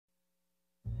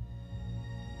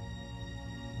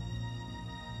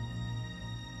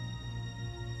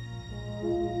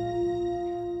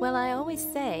Well, I always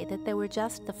say that there were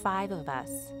just the five of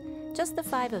us. Just the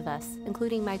five of us,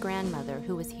 including my grandmother,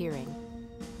 who was hearing.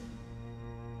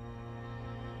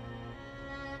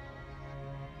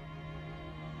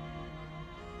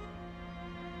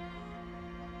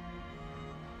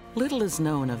 Little is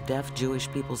known of deaf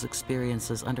Jewish people's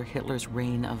experiences under Hitler's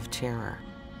reign of terror.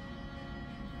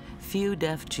 Few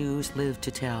deaf Jews lived to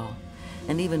tell,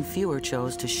 and even fewer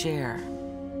chose to share.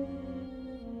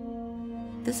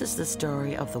 This is the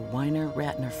story of the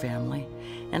Weiner-Rattner family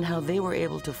and how they were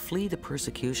able to flee the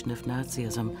persecution of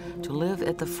Nazism to live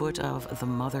at the foot of the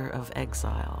Mother of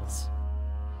Exiles.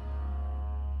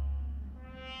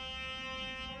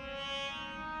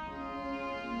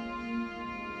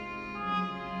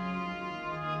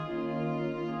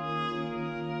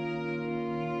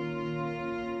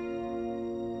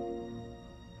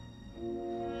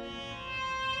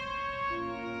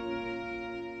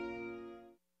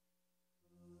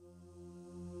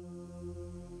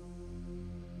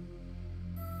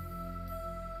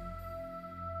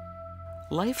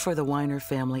 Life for the Weiner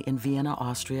family in Vienna,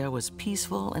 Austria was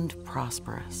peaceful and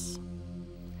prosperous.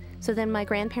 So then my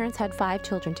grandparents had 5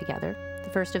 children together, the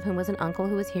first of whom was an uncle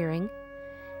who was hearing,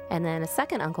 and then a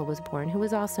second uncle was born who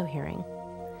was also hearing.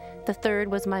 The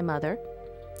third was my mother,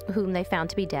 whom they found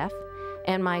to be deaf,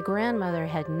 and my grandmother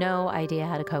had no idea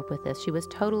how to cope with this. She was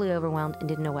totally overwhelmed and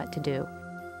didn't know what to do.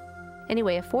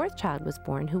 Anyway, a fourth child was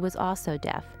born who was also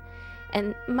deaf.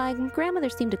 And my grandmother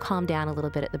seemed to calm down a little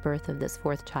bit at the birth of this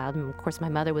fourth child. And of course, my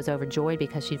mother was overjoyed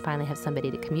because she'd finally have somebody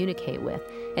to communicate with.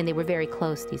 And they were very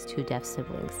close, these 2 deaf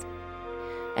siblings.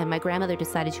 And my grandmother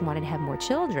decided she wanted to have more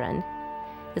children.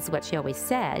 This is what she always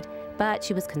said, but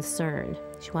she was concerned.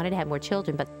 She wanted to have more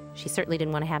children, but she certainly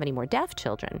didn't want to have any more deaf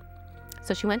children.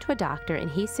 So she went to a doctor,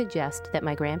 and he suggested that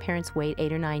my grandparents wait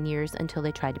 8 or 9 years until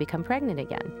they tried to become pregnant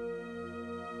again.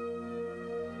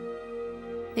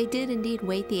 They did indeed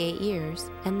wait the 8 years,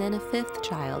 and then a 5th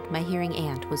child, my hearing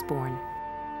aunt, was born.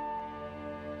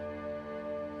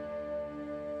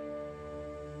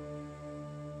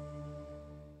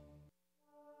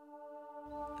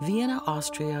 Vienna,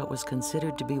 Austria was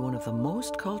considered to be one of the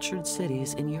most cultured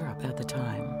cities in Europe at the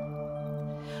time.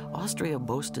 Austria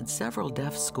boasted several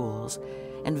deaf schools,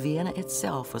 and Vienna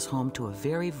itself was home to a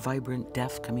very vibrant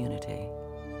deaf community.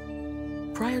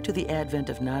 Prior to the advent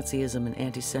of Nazism and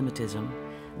anti-Semitism,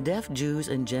 deaf Jews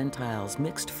and Gentiles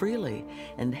mixed freely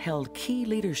and held key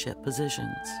leadership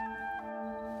positions.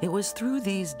 It was through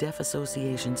these deaf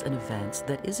associations and events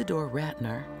that Isidor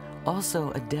Rattner,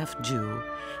 also a deaf Jew,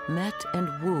 met and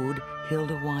wooed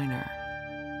Hilda Weiner.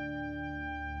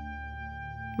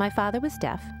 My father was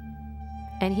deaf,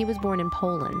 and he was born in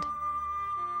Poland.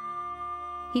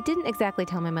 He didn't exactly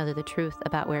tell my mother the truth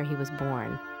about where he was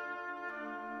born.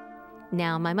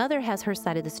 Now, my mother has her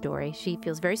side of the story. She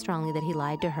feels very strongly that he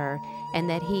lied to her and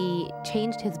that he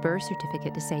changed his birth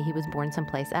certificate to say he was born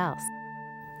someplace else.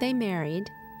 They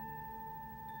married,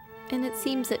 and it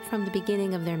seems that from the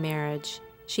beginning of their marriage,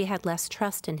 she had less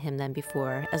trust in him than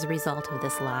before as a result of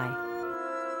this lie.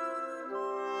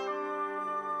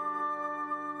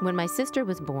 When my sister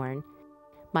was born,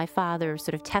 my father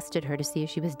sort of tested her to see if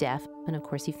she was deaf, and of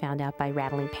course he found out by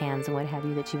rattling pans and what have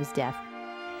you that she was deaf.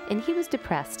 And he was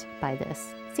depressed by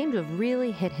this. It seemed to have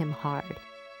really hit him hard.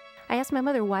 I asked my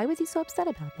mother, why was he so upset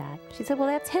about that? She said, well,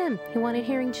 that's him. He wanted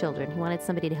hearing children. He wanted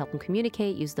somebody to help him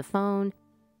communicate, use the phone.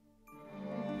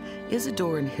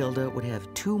 Isidore and Hilda would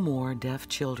have 2 more deaf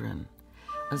children,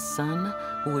 a son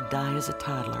who would die as a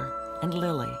toddler, and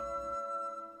Lily.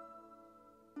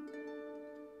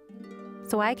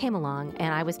 So I came along,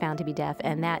 and I was found to be deaf,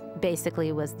 and that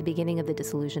basically was the beginning of the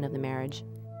dissolution of the marriage.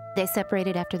 They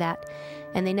separated after that,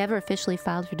 and they never officially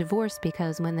filed for divorce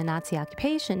because when the Nazi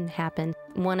occupation happened,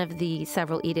 one of the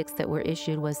several edicts that were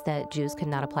issued was that Jews could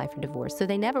not apply for divorce. So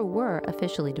they never were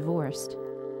officially divorced.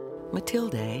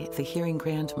 Matilde, the hearing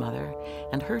grandmother,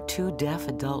 and her 2 deaf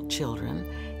adult children,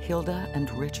 Hilda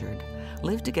and Richard,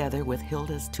 lived together with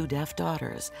Hilda's 2 deaf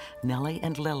daughters, Nellie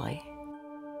and Lily.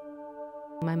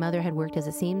 My mother had worked as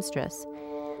a seamstress,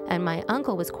 and my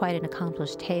uncle was quite an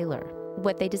accomplished tailor.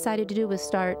 What they decided to do was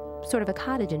start sort of a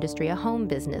cottage industry, a home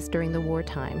business during the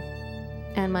wartime.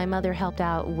 And my mother helped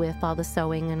out with all the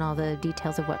sewing and all the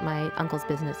details of what my uncle's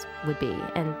business would be.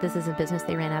 And this is a business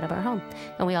they ran out of our home,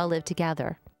 and we all lived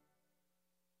together.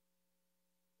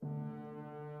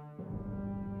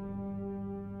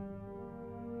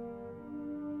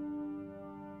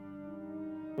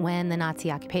 When the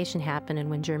Nazi occupation happened and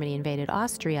when Germany invaded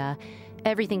Austria,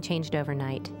 everything changed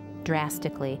overnight.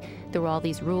 Drastically. There were all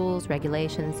these rules,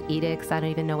 regulations, edicts, I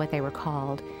don't even know what they were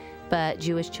called, but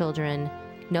Jewish children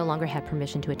no longer had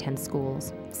permission to attend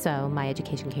schools, so my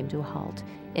education came to a halt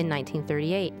in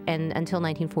 1938, and until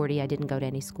 1940, I didn't go to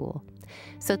any school.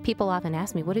 So people often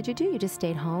ask me, what did you do? You just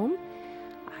stayed home?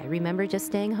 I remember just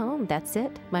staying home, that's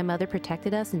it. My mother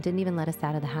protected us and didn't even let us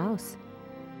out of the house.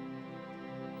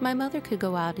 My mother could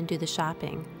go out and do the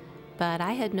shopping, but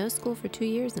I had no school for 2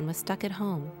 years and was stuck at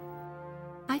home.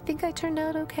 I think I turned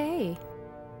out okay.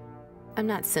 I'm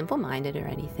not simple-minded or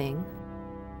anything.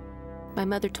 My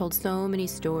mother told so many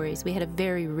stories. We had a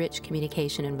very rich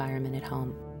communication environment at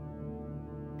home.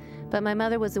 But my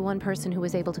mother was the one person who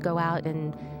was able to go out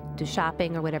and do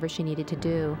shopping or whatever she needed to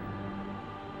do.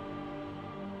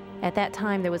 At that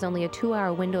time, there was only a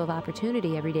 2-hour window of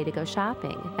opportunity every day to go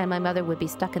shopping, and my mother would be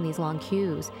stuck in these long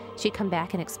queues. She'd come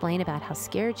back and explain about how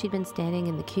scared she'd been standing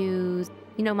in the queues.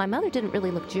 You know, my mother didn't really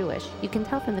look Jewish. You can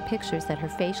tell from the pictures that her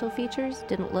facial features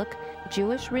didn't look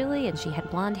Jewish, really, and she had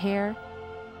blonde hair.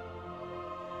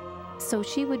 So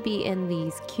she would be in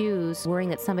these queues worrying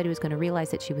that somebody was going to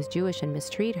realize that she was Jewish and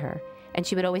mistreat her. And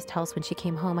she would always tell us when she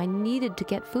came home, I needed to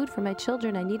get food for my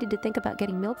children. I needed to think about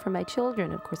getting milk for my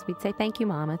children. Of course, we'd say, thank you,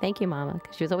 Mama,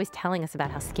 because she was always telling us about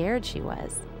how scared she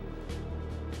was.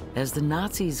 As the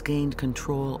Nazis gained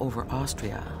control over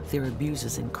Austria, their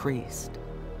abuses increased.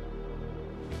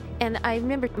 And I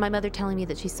remember my mother telling me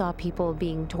that she saw people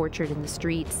being tortured in the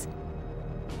streets.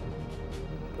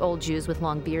 Old Jews with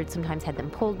long beards sometimes had them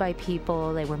pulled by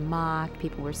people. They were mocked.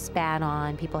 People were spat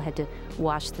on. People had to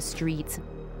wash the streets.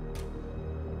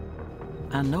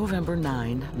 On November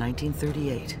 9,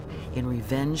 1938, in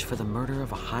revenge for the murder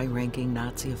of a high-ranking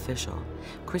Nazi official,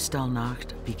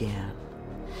 Kristallnacht began.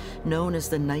 Known as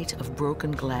the Night of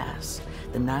Broken Glass,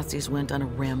 the Nazis went on a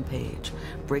rampage,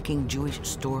 breaking Jewish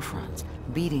storefronts,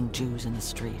 beating Jews in the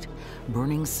street,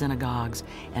 burning synagogues,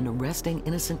 and arresting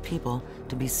innocent people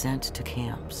to be sent to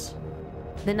camps.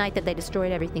 The night that they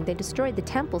destroyed everything, they destroyed the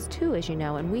temples too, as you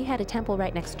know, and we had a temple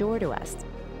right next door to us.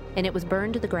 And it was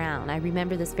burned to the ground. I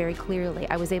remember this very clearly.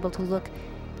 I was able to look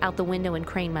out the window and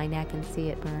crane my neck and see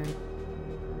it burn.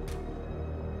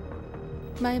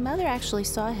 My mother actually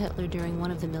saw Hitler during one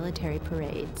of the military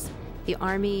parades. The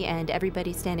army and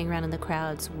everybody standing around in the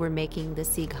crowds were making the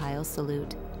Sieg Heil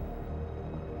salute.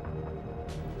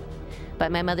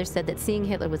 But my mother said that seeing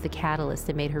Hitler was the catalyst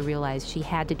that made her realize she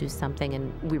had to do something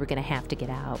and we were going to have to get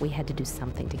out. We had to do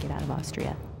something to get out of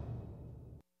Austria.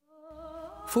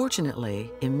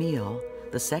 Fortunately, Emil,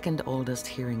 the second oldest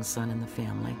hearing son in the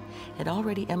family, had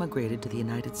already emigrated to the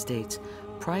United States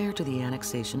prior to the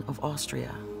annexation of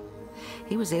Austria.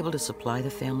 He was able to supply the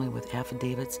family with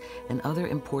affidavits and other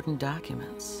important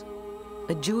documents.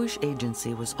 A Jewish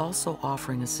agency was also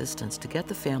offering assistance to get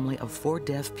the family of 4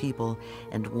 deaf people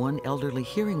and 1 elderly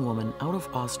hearing woman out of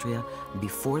Austria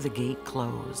before the gate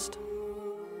closed.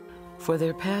 For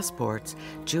their passports,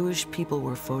 Jewish people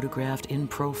were photographed in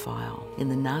profile in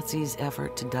the Nazis'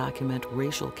 effort to document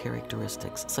racial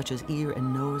characteristics such as ear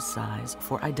and nose size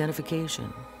for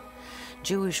identification.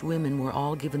 Jewish women were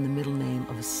all given the middle name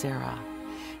of Sarah,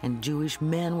 and Jewish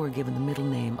men were given the middle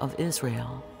name of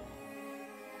Israel.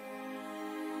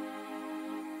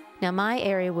 Now, my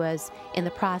area was in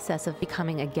the process of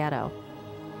becoming a ghetto,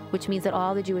 which means that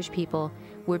all the Jewish people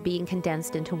were being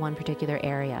condensed into one particular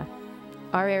area.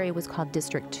 Our area was called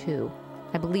District 2.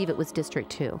 I believe it was District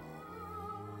 2.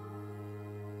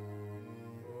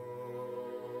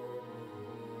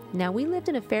 Now, we lived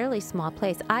in a fairly small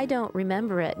place. I don't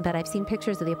remember it, but I've seen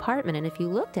pictures of the apartment, and if you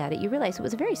looked at it, you realize it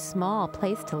was a very small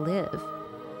place to live.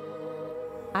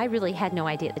 I really had no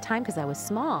idea at the time because I was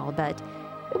small, but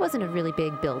it wasn't a really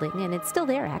big building, and it's still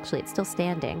there, actually. It's still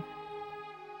standing.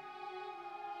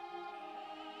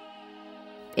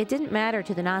 It didn't matter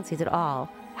to the Nazis at all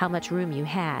how much room you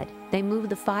had. They moved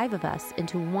the 5 of us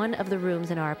into one of the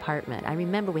rooms in our apartment. I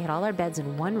remember we had all our beds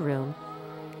in one room,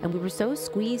 and we were so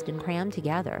squeezed and crammed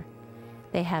together.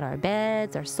 They had our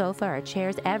beds, our sofa, our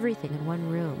chairs, everything in one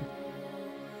room.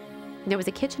 There was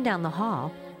a kitchen down the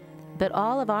hall, but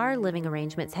all of our living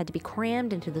arrangements had to be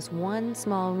crammed into this one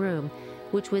small room,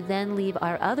 which would then leave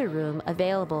our other room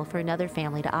available for another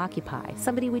family to occupy,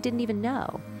 somebody we didn't even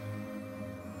know.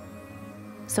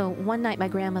 So one night my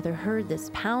grandmother heard this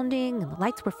pounding and the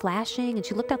lights were flashing, and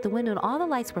she looked out the window and all the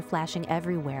lights were flashing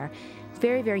everywhere.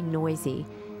 Very, very noisy.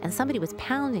 And somebody was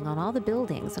pounding on all the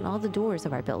buildings and all the doors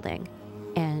of our building.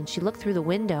 And she looked through the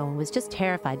window and was just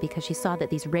terrified because she saw that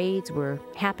these raids were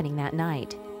happening that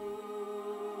night.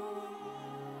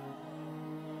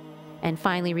 And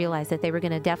finally realized that they were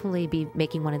going to definitely be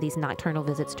making one of these nocturnal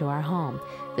visits to our home.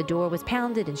 The door was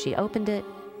pounded and she opened it.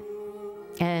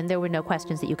 And there were no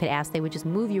questions that you could ask. They would just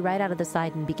move you right out of the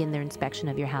side and begin their inspection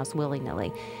of your house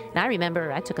willy-nilly. And I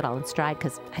remember I took it all in stride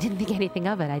because I didn't think anything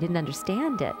of it. I didn't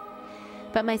understand it.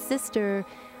 But my sister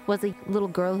was a little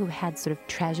girl who had sort of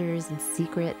treasures and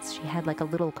secrets. She had like a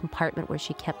little compartment where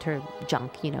she kept her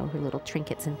junk, you know, her little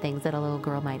trinkets and things that a little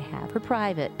girl might have, her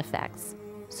private effects.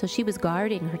 So she was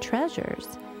guarding her treasures,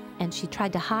 and she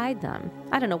tried to hide them.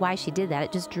 I don't know why she did that.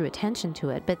 It just drew attention to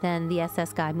it. But then the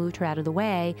SS guy moved her out of the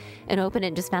way and opened it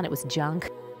and just found it was junk.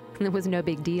 And it was no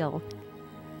big deal.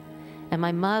 And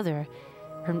my mother,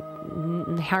 her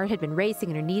heart had been racing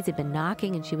and her knees had been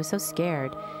knocking, and she was so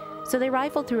scared. So they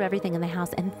rifled through everything in the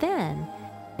house, and then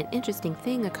an interesting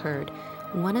thing occurred.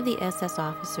 One of the SS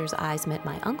officers' eyes met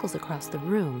my uncle's across the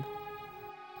room.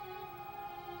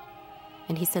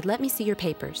 And he said, "Let me see your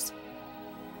papers."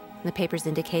 And the papers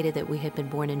indicated that we had been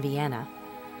born in Vienna.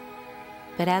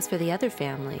 But as for the other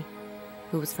family,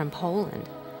 who was from Poland,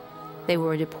 they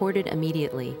were deported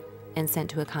immediately and sent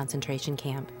to a concentration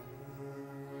camp.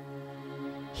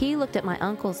 He looked at my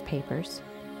uncle's papers.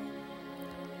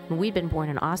 We'd been born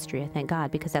in Austria, thank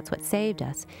God, because that's what saved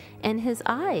us. And his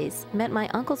eyes met my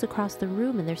uncle's across the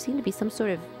room, and there seemed to be some sort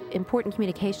of important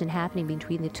communication happening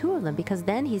between the two of them, because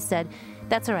then he said,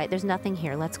 "That's all right, there's nothing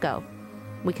here, let's go.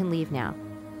 We can leave now."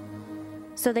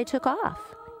 So they took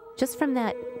off, just from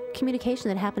that communication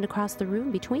that happened across the room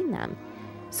between them.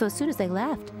 So as soon as they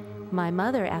left, my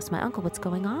mother asked my uncle, "What's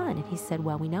going on?" And he said,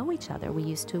 "Well, we know each other. We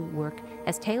used to work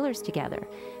as tailors together.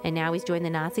 And now he's joined the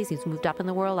Nazis. He's moved up in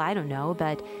the world. I don't know.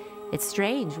 But it's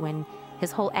strange when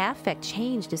his whole affect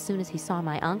changed as soon as he saw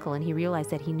my uncle and he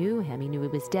realized that he knew him. He knew he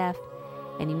was deaf,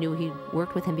 and he knew he'd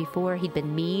worked with him before. He'd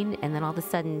been mean, and then all of a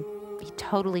sudden, he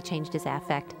totally changed his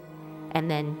affect. And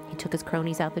then he took his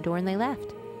cronies out the door and they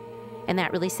left. And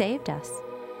that really saved us."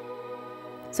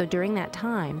 So during that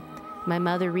time, my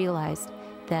mother realized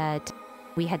that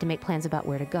we had to make plans about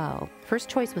where to go. First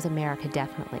choice was America,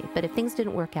 definitely. But if things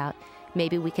didn't work out,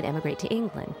 maybe we could emigrate to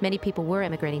England. Many people were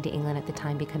emigrating to England at the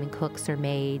time, becoming cooks or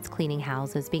maids, cleaning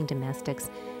houses, being domestics.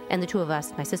 And the two of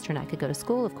us, my sister and I, could go to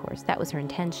school, of course. That was her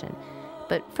intention.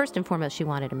 But first and foremost, she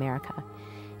wanted America.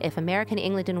 If America and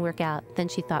England didn't work out, then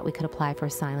she thought we could apply for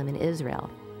asylum in Israel.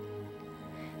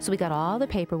 So we got all the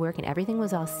paperwork and everything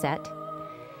was all set.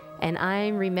 And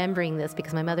I'm remembering this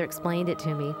because my mother explained it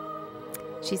to me.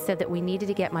 She said that we needed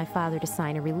to get my father to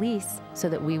sign a release so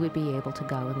that we would be able to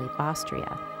go and leave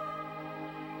Austria.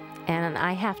 And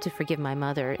I have to forgive my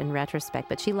mother in retrospect,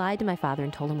 but she lied to my father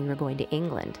and told him we were going to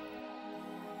England.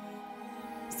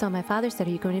 So my father said,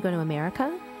 "Are you going to go to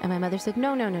America?" And my mother said,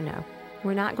 "No, no, no, no.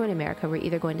 We're not going to America. We're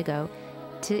either going to go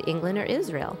to England or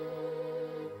Israel."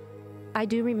 I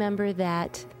do remember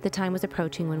that the time was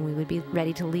approaching when we would be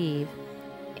ready to leave,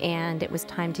 and it was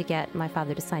time to get my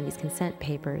father to sign these consent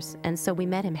papers. And so we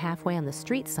met him halfway on the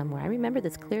street somewhere. I remember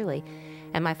this clearly.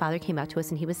 And my father came up to us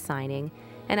and he was signing.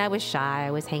 And I was shy.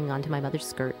 I was hanging on to my mother's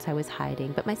skirts. I was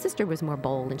hiding. But my sister was more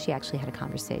bold, and she actually had a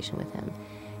conversation with him.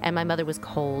 And my mother was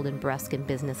cold and brusque and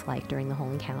businesslike during the whole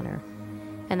encounter.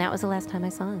 And that was the last time I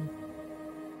saw him.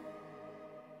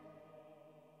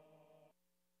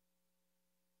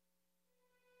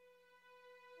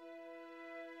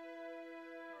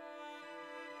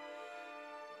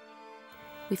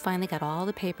 We finally got all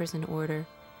the papers in order.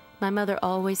 My mother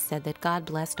always said that God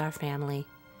blessed our family.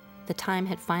 The time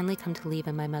had finally come to leave,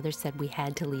 and my mother said we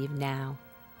had to leave now.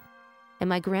 And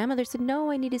my grandmother said,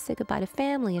 "No, I need to say goodbye to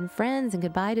family and friends and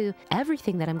goodbye to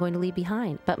everything that I'm going to leave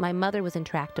behind." But my mother was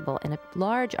intractable, and a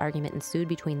large argument ensued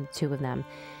between the two of them,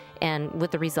 and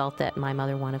with the result that my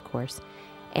mother won, of course.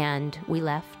 And we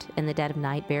left in the dead of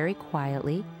night very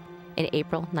quietly in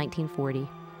April 1940.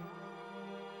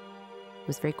 It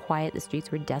was very quiet. The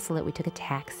streets were desolate. We took a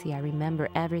taxi. I remember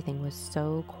everything was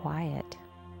so quiet.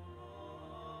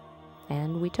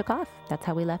 And we took off. That's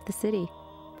how we left the city.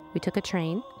 We took a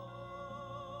train.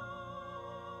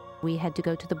 We had to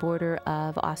go to the border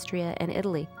of Austria and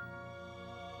Italy.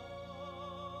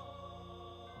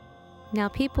 Now,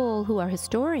 people who are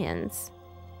historians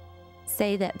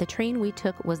say that the train we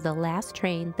took was the last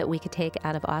train that we could take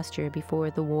out of Austria before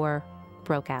the war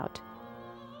broke out.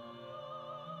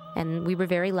 And we were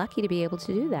very lucky to be able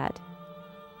to do that.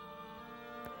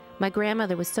 My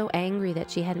grandmother was so angry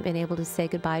that she hadn't been able to say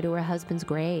goodbye to her husband's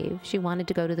grave. She wanted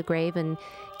to go to the grave and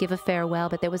give a farewell,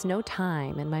 but there was no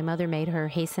time, and my mother made her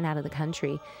hasten out of the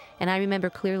country. And I remember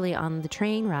clearly on the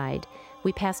train ride,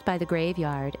 we passed by the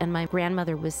graveyard, and my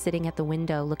grandmother was sitting at the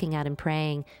window looking out and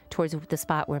praying towards the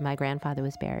spot where my grandfather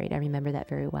was buried. I remember that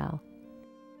very well.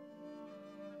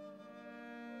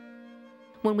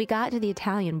 When we got to the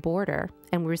Italian border,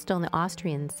 and we were still on the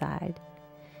Austrian side,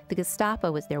 the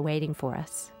Gestapo was there waiting for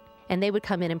us. And they would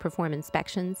come in and perform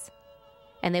inspections.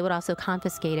 And they would also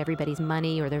confiscate everybody's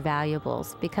money or their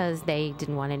valuables because they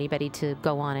didn't want anybody to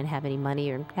go on and have any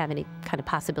money or have any kind of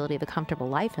possibility of a comfortable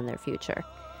life in their future.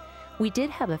 We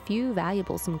did have a few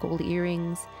valuables, some gold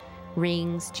earrings,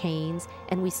 rings, chains,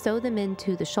 and we sewed them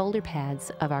into the shoulder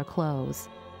pads of our clothes.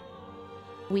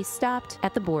 We stopped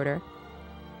at the border,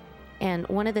 and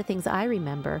one of the things I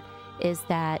remember is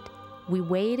that we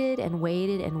waited and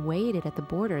waited and waited at the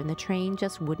border, and the train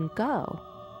just wouldn't go.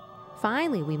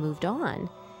 Finally, we moved on,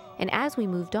 and as we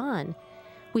moved on,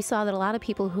 we saw that a lot of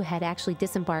people who had actually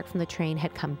disembarked from the train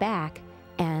had come back,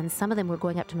 and some of them were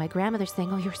going up to my grandmother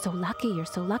saying, "Oh, you're so lucky,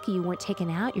 you weren't taken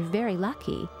out, you're very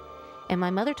lucky." And my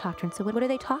mother talked to her and said, "What are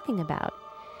they talking about?"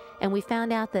 And we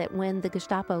found out that when the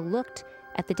Gestapo looked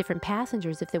at the different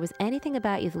passengers, if there was anything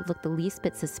about you that looked the least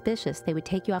bit suspicious, they would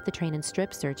take you off the train and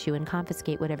strip search you and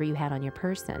confiscate whatever you had on your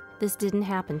person. This didn't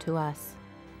happen to us.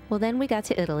 Well, then we got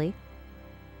to Italy.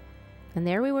 And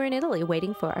there we were in Italy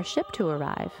waiting for our ship to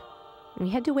arrive. And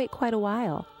we had to wait quite a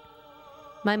while.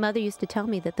 My mother used to tell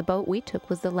me that the boat we took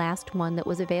was the last one that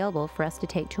was available for us to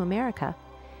take to America.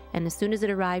 And as soon as it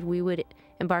arrived, we would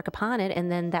embark upon it,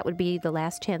 and then that would be the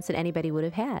last chance that anybody would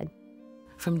have had.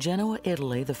 From Genoa,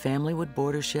 Italy, the family would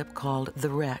board a ship called the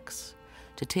Rex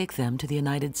to take them to the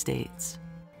United States.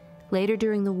 Later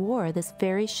during the war, this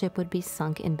very ship would be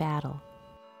sunk in battle.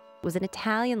 It was an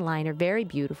Italian liner, very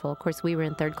beautiful. Of course, we were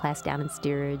in third class down in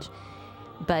steerage,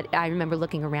 but I remember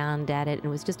looking around at it, and it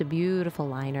was just a beautiful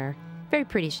liner. Very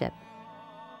pretty ship.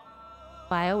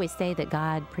 I always say that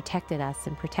God protected us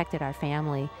and protected our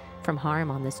family from harm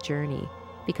on this journey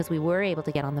because we were able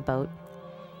to get on the boat,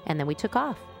 and then we took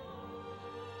off.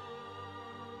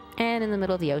 And in the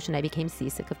middle of the ocean, I became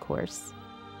seasick, of course.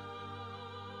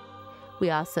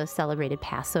 We also celebrated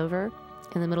Passover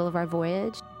in the middle of our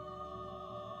voyage,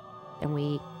 and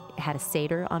we had a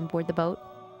Seder on board the boat.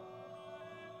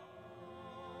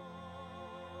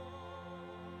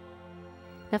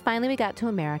 Now, finally, we got to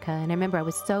America, and I remember I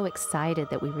was so excited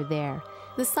that we were there.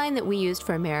 The sign that we used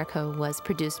for America was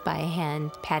produced by a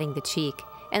hand patting the cheek,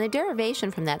 and the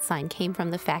derivation from that sign came from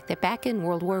the fact that back in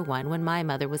World War I, when my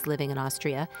mother was living in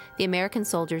Austria, the American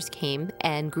soldiers came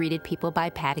and greeted people by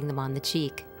patting them on the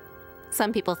cheek.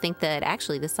 Some people think that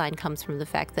actually the sign comes from the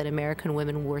fact that American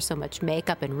women wore so much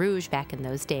makeup and rouge back in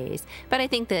those days, but I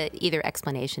think that either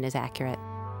explanation is accurate.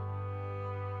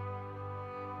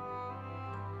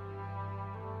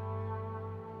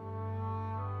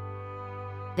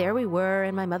 There we were,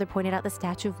 and my mother pointed out the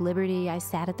Statue of Liberty. I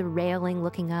sat at the railing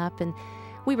looking up, and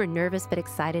we were nervous but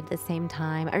excited at the same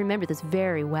time. I remember this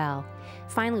very well.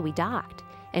 Finally, we docked,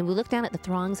 and we looked down at the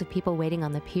throngs of people waiting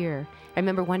on the pier. I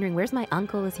remember wondering, where's my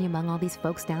uncle? Is he among all these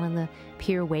folks down on the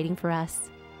pier waiting for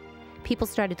us? People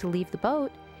started to leave the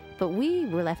boat, but we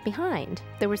were left behind.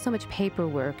 There was so much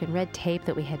paperwork and red tape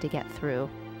that we had to get through.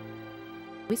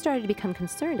 We started to become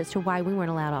concerned as to why we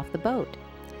weren't allowed off the boat.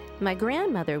 My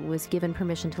grandmother was given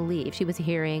permission to leave. She was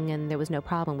hearing, and there was no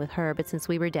problem with her, but since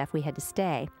we were deaf, we had to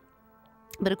stay.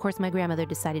 But of course, my grandmother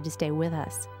decided to stay with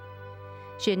us.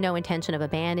 She had no intention of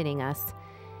abandoning us,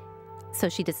 so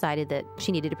she decided that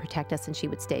she needed to protect us and she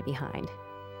would stay behind.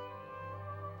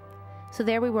 So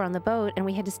there we were on the boat, and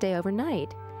we had to stay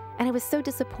overnight. And I was so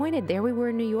disappointed. There we were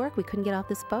in New York. We couldn't get off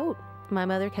this boat. My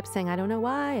mother kept saying, I don't know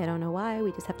why.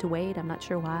 We just have to wait. I'm not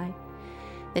sure why.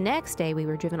 The next day, we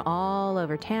were driven all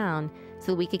over town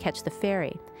so that we could catch the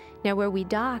ferry. Now, where we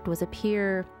docked was a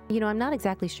pier, I'm not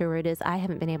exactly sure where it is. I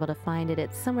haven't been able to find it.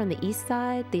 It's somewhere on the east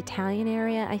side, the Italian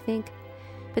area, I think.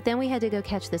 But then we had to go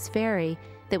catch this ferry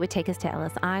that would take us to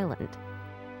Ellis Island.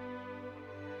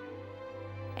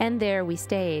 And there we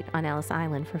stayed on Ellis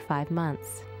Island for 5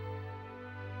 months.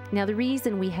 Now, the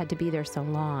reason we had to be there so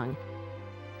long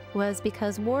was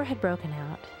because war had broken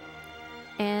out.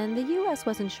 And the U.S.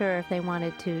 wasn't sure if they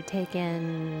wanted to take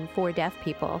in 4 deaf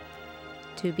people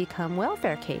to become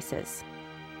welfare cases,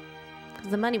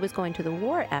 because the money was going to the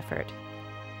war effort.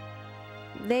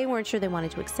 They weren't sure they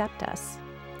wanted to accept us.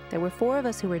 There were 4 of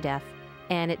us who were deaf,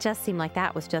 and it just seemed like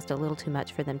that was just a little too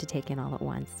much for them to take in all at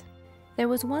once. There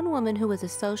was one woman who was a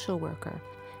social worker.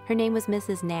 Her name was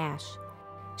Mrs. Nash.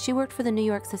 She worked for the New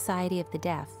York Society of the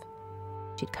Deaf.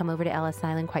 She'd come over to Ellis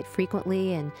Island quite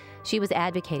frequently, and she was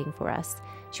advocating for us.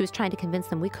 She was trying to convince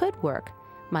them we could work.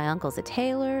 My uncle's a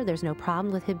tailor. There's no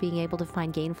problem with him being able to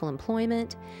find gainful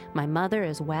employment. My mother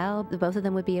as well. Both of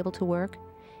them would be able to work.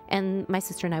 And my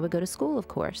sister and I would go to school, of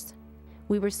course.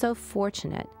 We were so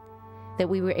fortunate that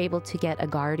we were able to get a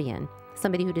guardian,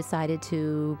 somebody who decided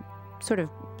to sort of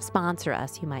sponsor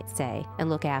us, you might say, and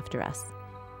look after us.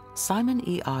 Simon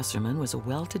E. Osserman was a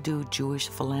well-to-do Jewish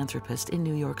philanthropist in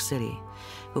New York City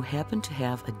who happened to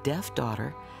have a deaf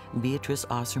daughter, Beatrice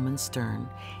Osserman Stern,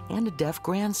 and a deaf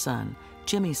grandson,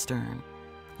 Jimmy Stern.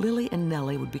 Lily and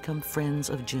Nellie would become friends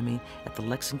of Jimmy at the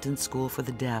Lexington School for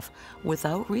the Deaf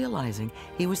without realizing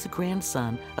he was the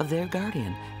grandson of their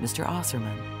guardian, Mr.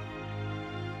 Osserman.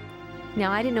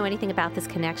 Now, I didn't know anything about this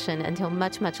connection until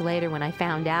much, much later when I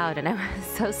found out, and I was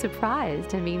so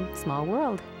surprised. I mean, small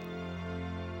world.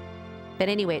 But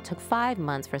anyway, it took 5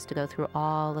 months for us to go through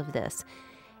all of this.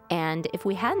 And if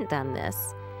we hadn't done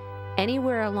this,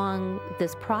 anywhere along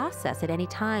this process, at any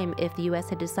time, if the U.S.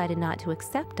 had decided not to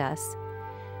accept us,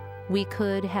 we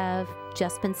could have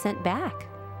just been sent back.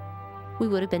 We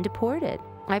would have been deported.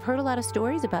 I've heard a lot of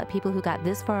stories about people who got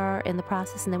this far in the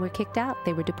process and then were kicked out.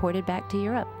 They were deported back to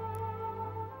Europe.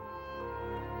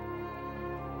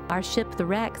 Our ship, the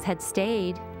Rex, had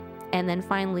stayed and then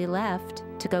finally left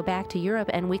to go back to Europe,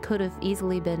 and we could have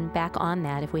easily been back on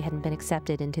that if we hadn't been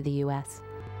accepted into the U.S.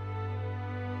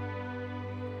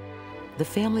 The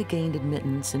family gained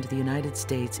admittance into the United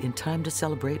States in time to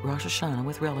celebrate Rosh Hashanah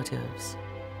with relatives.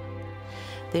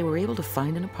 They were able to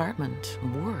find an apartment,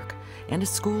 work, and a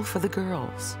school for the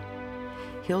girls.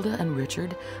 Hilda and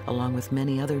Richard, along with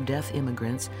many other deaf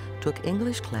immigrants, took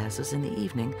English classes in the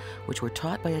evening, which were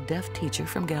taught by a deaf teacher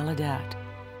from Gallaudet.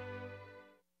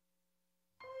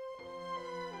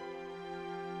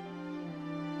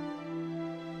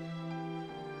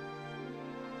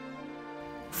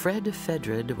 Fred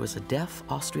Fedred was a deaf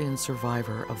Austrian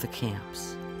survivor of the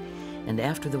camps. And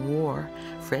after the war,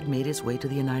 Fred made his way to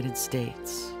the United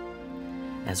States.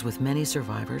 As with many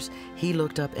survivors, he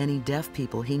looked up any deaf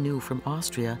people he knew from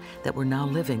Austria that were now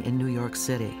living in New York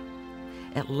City.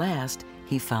 At last,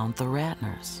 he found the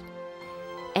Rattners.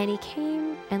 And he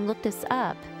came and looked us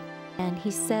up, and he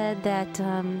said that,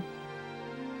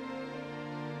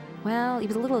 well, he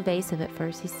was a little evasive at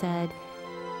first. He said,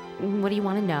 "What do you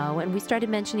want to know?" And we started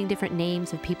mentioning different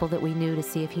names of people that we knew to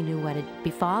see if he knew what had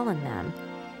befallen them.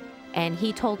 And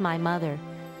he told my mother,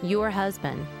 "Your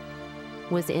husband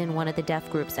was in one of the deaf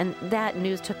groups." And that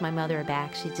news took my mother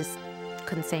aback. She just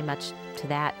couldn't say much to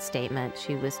that statement.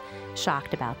 She was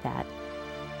shocked about that.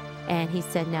 And he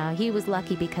said now he was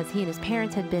lucky because he and his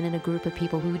parents had been in a group of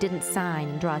people who didn't sign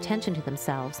and draw attention to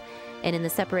themselves. And in the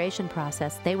separation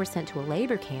process, they were sent to a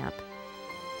labor camp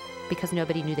because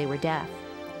nobody knew they were deaf.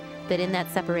 But in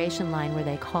that separation line where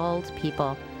they called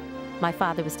people, my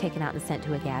father was taken out and sent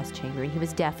to a gas chamber, and he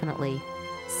was definitely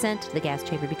sent to the gas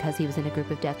chamber because he was in a group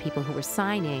of deaf people who were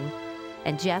signing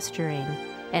and gesturing,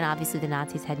 and obviously the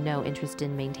Nazis had no interest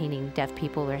in maintaining deaf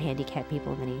people or handicapped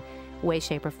people in any way,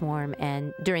 shape, or form,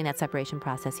 and during that separation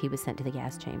process, he was sent to the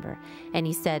gas chamber. And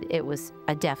he said it was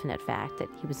a definite fact that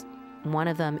he was one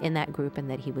of them in that group and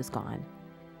that he was gone.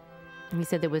 And he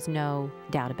said there was no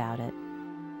doubt about it.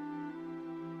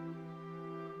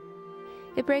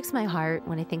 It breaks my heart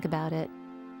when I think about it.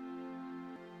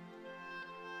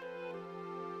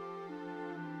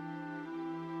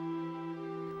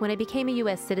 When I became a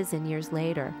U.S. citizen years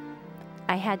later,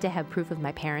 I had to have proof of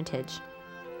my parentage.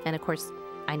 And of course,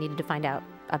 I needed to find out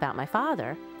about my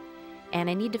father. And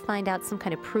I needed to find out some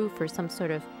kind of proof or some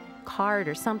sort of card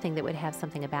or something that would have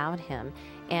something about him.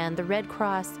 And the Red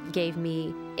Cross gave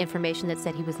me information that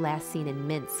said he was last seen in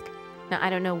Minsk. Now, I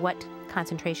don't know what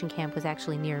concentration camp was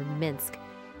actually near Minsk.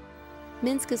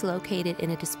 Minsk is located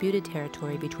in a disputed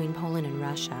territory between Poland and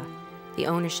Russia. The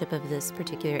ownership of this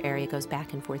particular area goes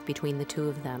back and forth between the two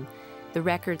of them. The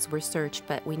records were searched,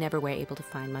 but we never were able to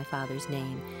find my father's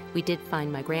name. We did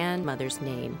find my grandmother's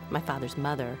name, my father's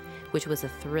mother, which was a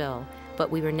thrill, but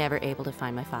we were never able to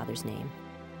find my father's name.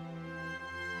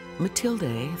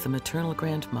 Matilde, the maternal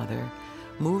grandmother,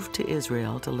 moved to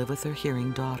Israel to live with her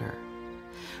hearing daughter.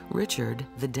 Richard,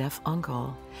 the deaf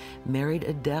uncle, married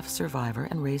a deaf survivor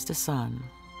and raised a son.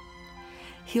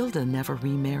 Hilda never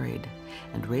remarried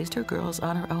and raised her girls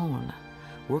on her own,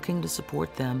 working to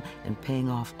support them and paying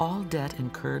off all debt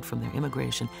incurred from their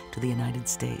immigration to the United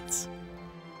States.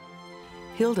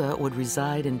 Hilda would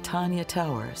reside in Tanya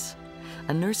Towers,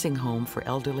 a nursing home for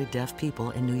elderly deaf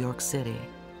people in New York City.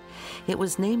 It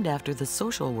was named after the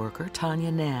social worker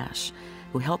Tanya Nash,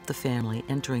 who helped the family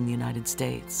entering the United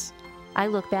States. I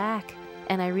look back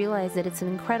and I realize that it's an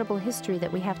incredible history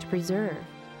that we have to preserve.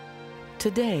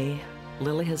 Today,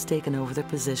 Lily has taken over the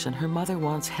position her mother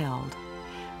once held,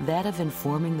 that of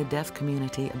informing the deaf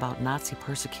community about Nazi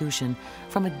persecution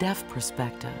from a deaf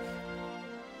perspective.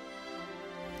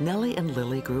 Nellie and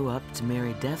Lily grew up to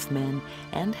marry deaf men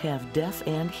and have deaf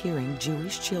and hearing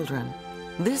Jewish children.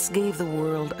 This gave the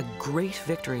world a great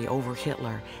victory over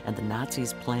Hitler and the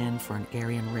Nazis' plan for an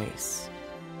Aryan race.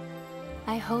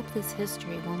 I hope this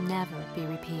history will never be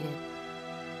repeated.